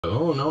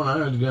Oh,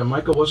 no,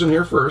 Michael wasn't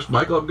here first.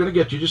 Michael, I'm going to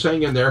get you. Just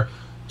hang in there.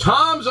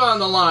 Tom's on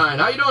the line.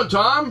 How you doing,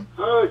 Tom?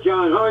 Oh,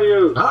 John, how are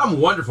you? I'm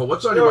wonderful.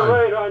 What's on your mind?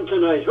 You're right on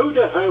tonight. Who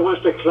the hell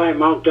wants to climb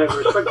Mount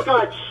Everest? For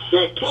God's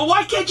sake. Well,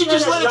 why can't you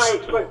just let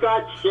it... For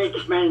God's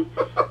sakes, man.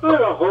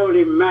 What a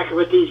holy mac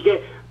with these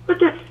guys.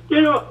 But,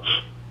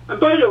 and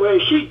by the way,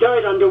 she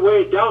died on the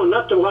way down,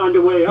 not on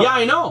the way up. Yeah,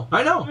 I know.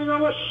 You know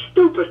what's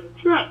stupid?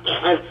 What the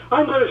hell?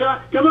 I'm going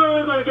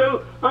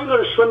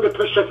to swim the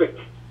Pacific.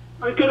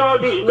 I get all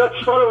these nuts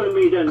following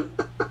me then.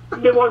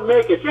 They won't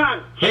make it.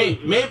 Yeah. Hey,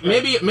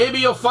 maybe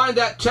you'll find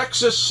that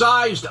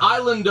Texas-sized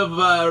island of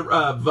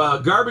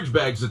garbage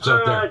bags that's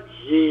out there. Oh,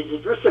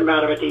 Jesus. What's the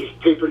matter with these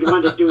people? They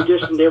want to do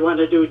this and they want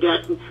to do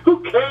that. And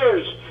who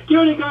cares? The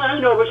only guy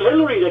I know was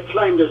Hillary that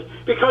climbed it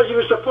because he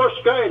was the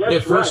first guy. That's the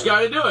first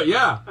guy to do it,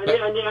 yeah.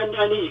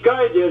 And these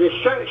guys there, the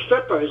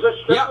stripper. Is that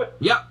stripper?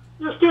 Yep.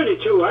 That's the only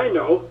two I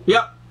know.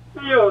 Yep.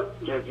 You know,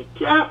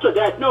 after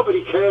that,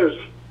 nobody cares.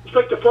 It's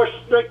like the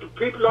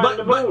people on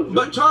the moon.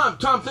 But Tom,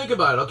 think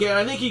about it, okay? And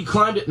I think he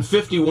climbed it in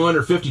 51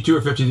 or 52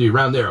 or 53,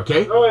 around there,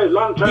 okay? Oh, a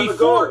long time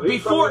ago.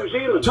 He's from New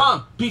Zealand.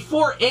 Tom,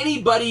 before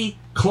anybody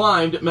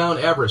climbed Mount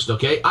Everest,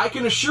 okay, I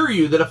can assure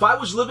you that if I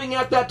was living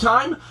at that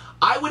time,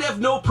 I would have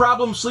no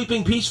problem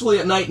sleeping peacefully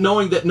at night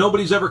knowing that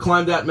nobody's ever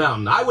climbed that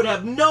mountain. I would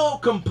have no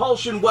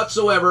compulsion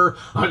whatsoever.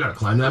 I gotta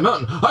climb that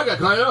mountain. I gotta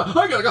climb that.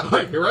 I gotta go.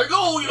 Here I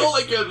go. You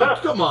know,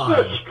 come on.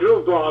 They're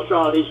screwballs,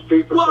 all these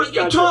people. Well,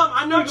 Tom,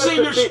 I'm not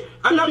saying there's.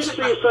 I'm not saying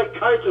a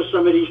psychiatrist.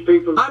 Some of these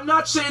people. I'm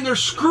not saying they're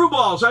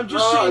screwballs. I'm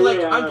just saying,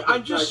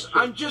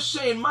 I'm just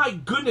saying. My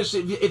goodness,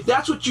 if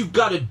that's what you've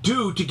got to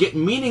do to get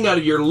meaning out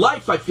of your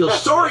life, I feel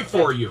sorry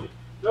for you.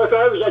 Look,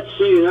 I was at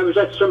sea, and I was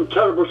at some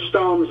terrible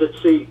storms at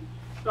sea.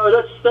 No,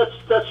 that's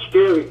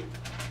scary.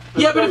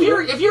 Yeah, but if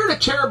you're in a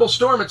terrible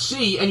storm at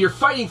sea and you're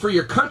fighting for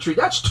your country,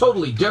 that's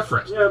totally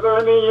different. Yeah,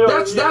 but I mean,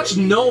 that's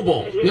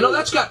noble.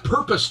 That's got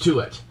purpose to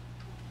it.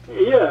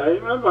 Yeah,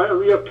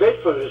 you're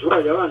paid for it as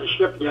well. You're on the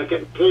ship and you're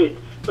getting paid.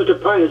 But the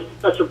point is,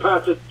 that's a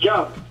part of the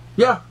job.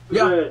 Yeah.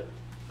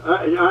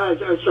 I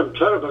had some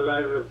terrible.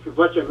 We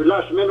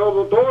lost men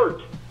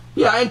overboard.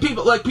 Yeah, and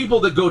people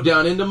that go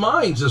down into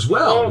mines as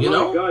well, Oh,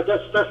 my God,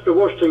 that's the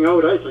worst thing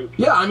out, I think.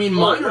 Yeah, I mean,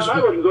 miners... I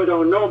wouldn't go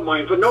down no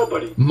mine for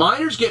nobody.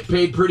 Miners get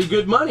paid pretty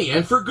good money,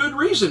 and for good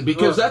reason,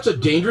 because that's a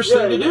dangerous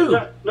thing to do.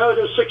 Now,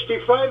 there's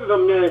 65 of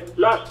them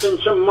lost in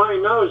some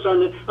mine now. It's on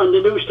the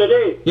news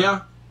today.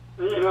 Yeah.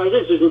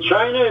 This is in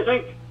China, I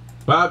think.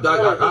 Well,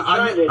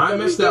 I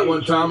missed that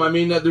one, Tom. I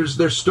mean,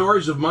 there's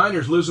stories of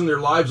miners losing their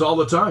lives all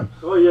the time.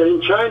 Oh, yeah,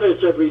 in China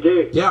it's every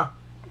day. Yeah.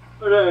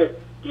 But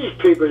these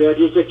people there,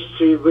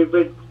 we've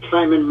been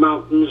climbing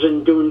mountains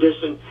and doing this,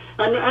 and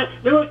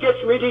you know what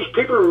gets me? These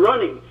people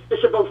running.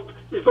 It's about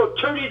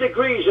 30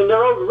 degrees, and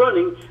they're out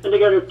running, and they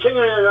got a thing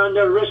on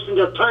their wrist, and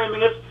they're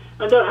timing it,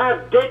 and they're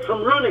half dead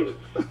from running.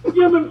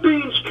 Human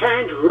beings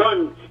can't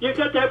run. You've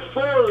got to have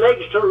 4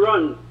 legs to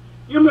run.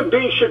 Human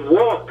beings should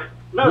walk,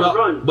 not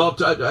run. Well,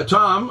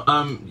 Tom,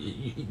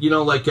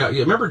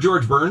 remember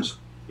George Burns?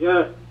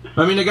 Yeah.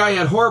 I mean, the guy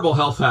had horrible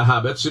health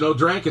habits,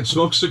 drank and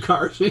smoked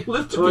cigars. He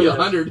lived to be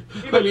 100.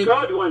 He was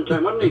God one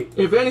time, wasn't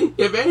he?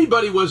 If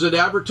anybody was an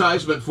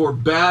advertisement for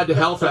bad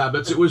health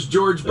habits, it was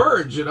George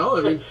Burns, I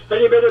mean. And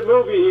he made a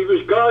movie, he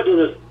was God in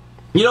it.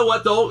 You know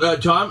what, though,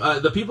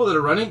 Tom? The people that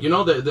are running,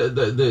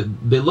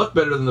 they look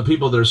better than the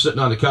people that are sitting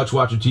on the couch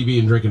watching TV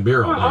and drinking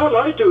beer all day. All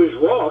I do is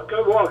walk.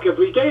 I walk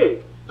every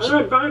day.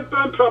 And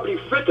I'm probably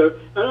fitter,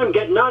 and I'm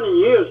getting on in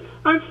years.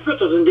 I'm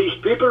fitter than these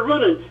people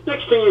running.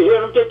 Next thing you hear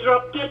them, they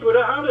drop dead with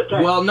a heart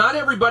attack. Well, not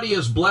everybody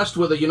is blessed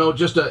with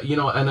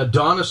an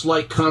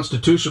Adonis-like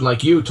constitution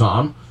like you,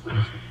 Tom.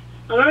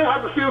 And I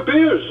have a few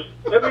beers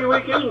every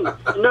weekend,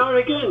 now and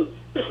again.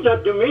 It's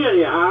not doing me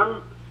any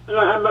harm. And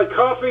I have my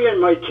coffee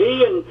and my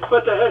tea, and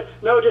what the heck?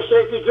 No, just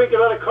say if you drink a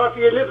lot of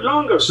coffee, you live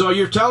longer. So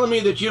you're telling me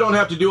that you don't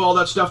have to do all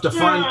that stuff to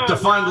find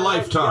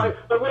life, Tom?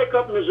 I wake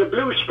up and there's a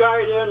blue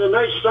sky there and a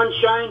nice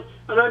sunshine,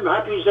 and I'm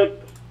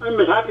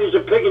as happy as a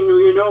pig in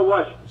you know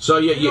what. So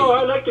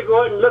I like to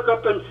go out and look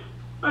up, and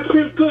I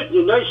feel good.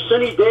 A nice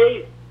sunny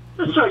day.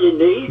 That's all you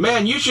need.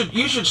 Man, you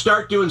should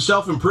start doing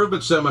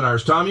self-improvement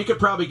seminars, Tom. You could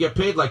probably get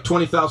paid like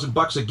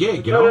 $20,000 a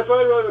gig, Well, if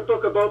I wrote a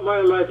book about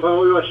my life,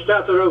 I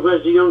started out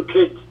as a young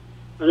kid.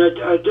 And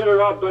I did it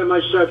all by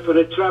myself, and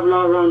I traveled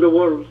all around the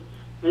world.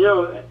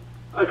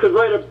 I could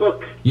write a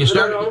book.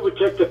 I would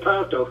take the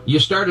part, though. You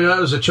started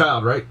out as a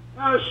child, right?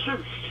 I was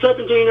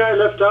 17, I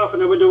left off,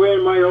 and I went away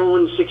on my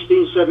own.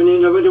 16,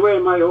 17, I went away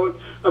on my own.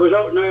 I was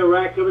out in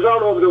Iraq. I was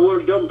all over the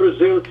world, down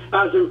Brazil,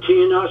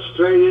 Argentina,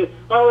 Australia,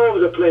 all over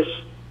the place.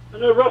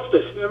 And I roughed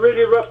it. I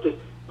really roughed it.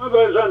 I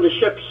was on the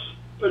ships,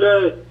 but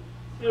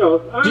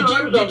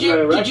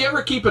Did you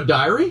ever keep a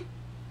diary?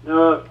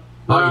 No.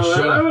 Oh, you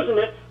should. I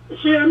wasn't.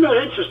 See, I'm not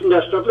interested in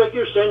that stuff. Like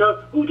you're saying,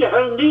 who the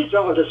hell needs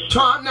all this?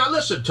 Tom, now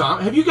listen, Tom.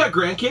 Have you got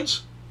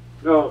grandkids?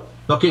 No.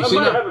 Okay, I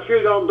might have a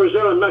few down in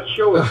Brazil. I'm not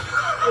sure.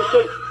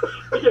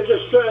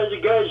 The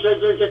guy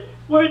said,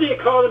 why are they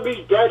calling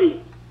me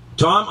daddy?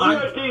 Tom, who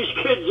are these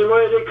kids and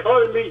why are they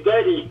calling me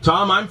daddy?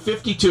 Tom, I'm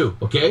 52,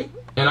 okay?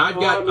 And I've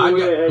got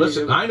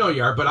listen, I know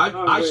you are, but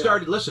I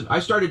started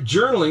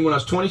journaling when I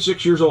was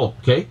 26 years old,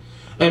 okay?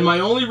 And my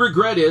only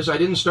regret is I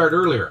didn't start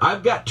earlier.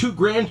 I've got 2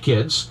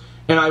 grandkids,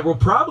 and I will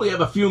probably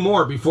have a few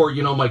more before,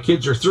 my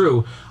kids are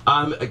through.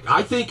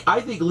 I think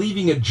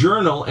leaving a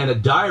journal and a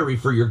diary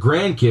for your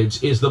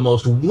grandkids is the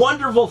most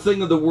wonderful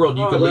thing in the world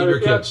you can leave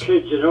your kids.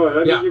 Kids,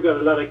 I mean, you got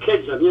a lot of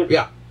kids, haven't you?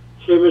 Yeah.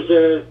 Same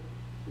as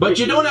but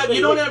you don't have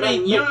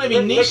any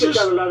nieces. Nick's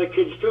got a lot of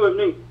kids too, haven't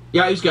he?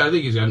 Yeah, he's got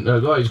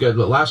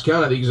last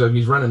count. I think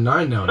he's running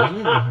 9 now, doesn't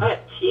he?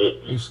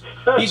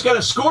 he's got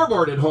a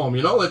scoreboard at home,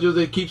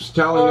 that keeps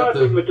tallying up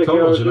the with the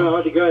totals. Girls,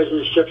 all the guys in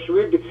the ships.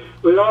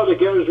 With all the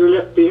girls we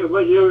left behind.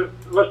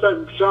 What's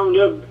that song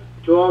there?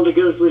 To all the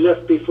girls we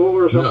left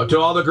before, or something? No, to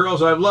all the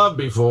girls I've loved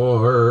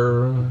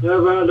before. Yeah,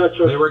 well, that's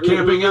what. They were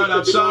camping out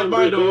outside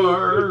my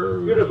door.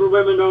 Beautiful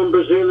women down in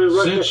Brazil and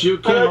Russia. Since you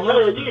came and I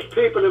tell you, these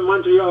people in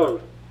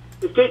Montreal,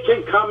 if they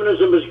think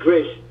communism is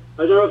great,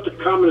 I don't know if the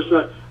communists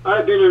not.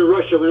 I've been in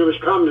Russia when it was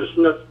communist,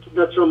 not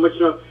so much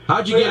now.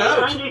 How'd you get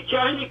out?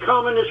 Any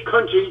communist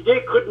country,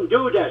 they couldn't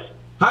do that.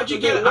 How'd you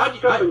get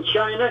out? Up in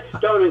China,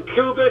 down in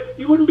Cuba,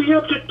 you wouldn't be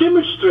able to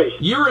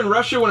demonstrate. You were in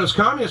Russia when it was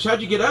communist. How'd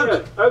you get out?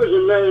 Yeah, I was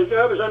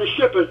on a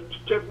ship.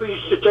 We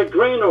used to take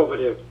grain over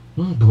there.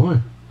 Oh boy!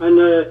 And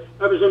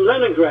I was in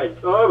Leningrad.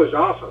 Oh, it was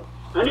awful.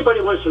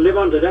 Anybody wants to live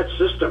under that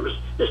system,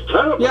 it's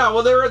terrible. Yeah,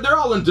 well, they're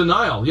all in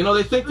denial.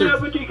 They think they're. Yeah,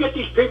 but you get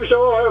these people say,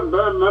 "Oh, I'm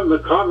a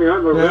commie,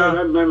 I'm a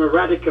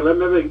radical,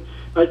 I'm everything."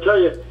 I tell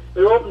you, it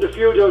opened a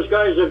few of those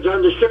guys that have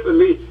done the ship with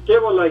me. They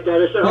were like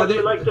that. I said, "How do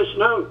you like this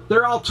now?"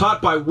 They're all taught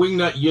by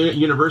wingnut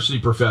university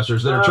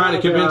professors that are trying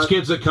to convince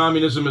kids that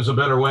communism is a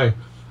better way.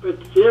 But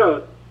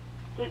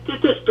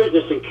this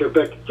business in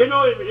Quebec,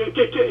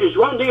 there's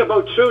one thing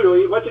about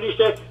Trudeau. What did he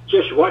say?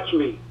 Just watch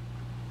me.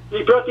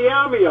 He brought the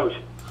army out.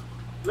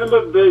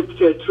 Remember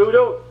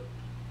Trudeau?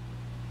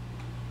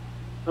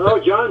 Hello,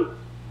 John?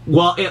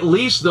 Well, at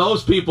least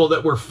those people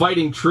that were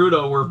fighting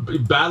Trudeau were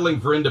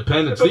battling for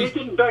independence. Yeah, but he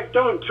didn't back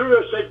down.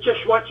 Trudeau said,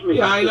 just watch me.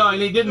 Yeah, I know, and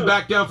he didn't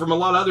back down from a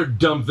lot of other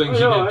dumb things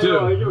he did, too.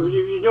 I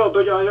know,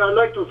 but I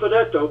liked him for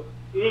that, though.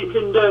 He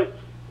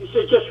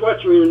said, just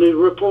watch me, and the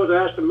reporter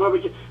asked him, what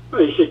would you...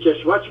 Well, he said,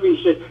 just watch me.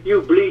 He said,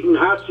 you bleeding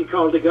hearts, he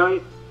called the guy.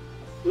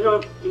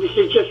 And he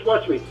said, just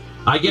watch me.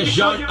 I guess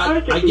Jean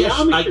Charest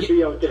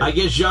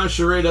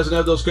doesn't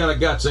have those kind of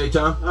guts, eh,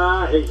 Tom?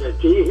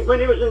 When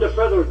he was in the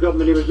federal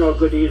government, he was no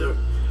good either.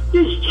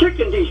 He's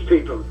tricking these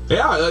people.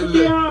 Yeah,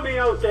 the army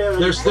out there.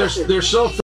 They're so.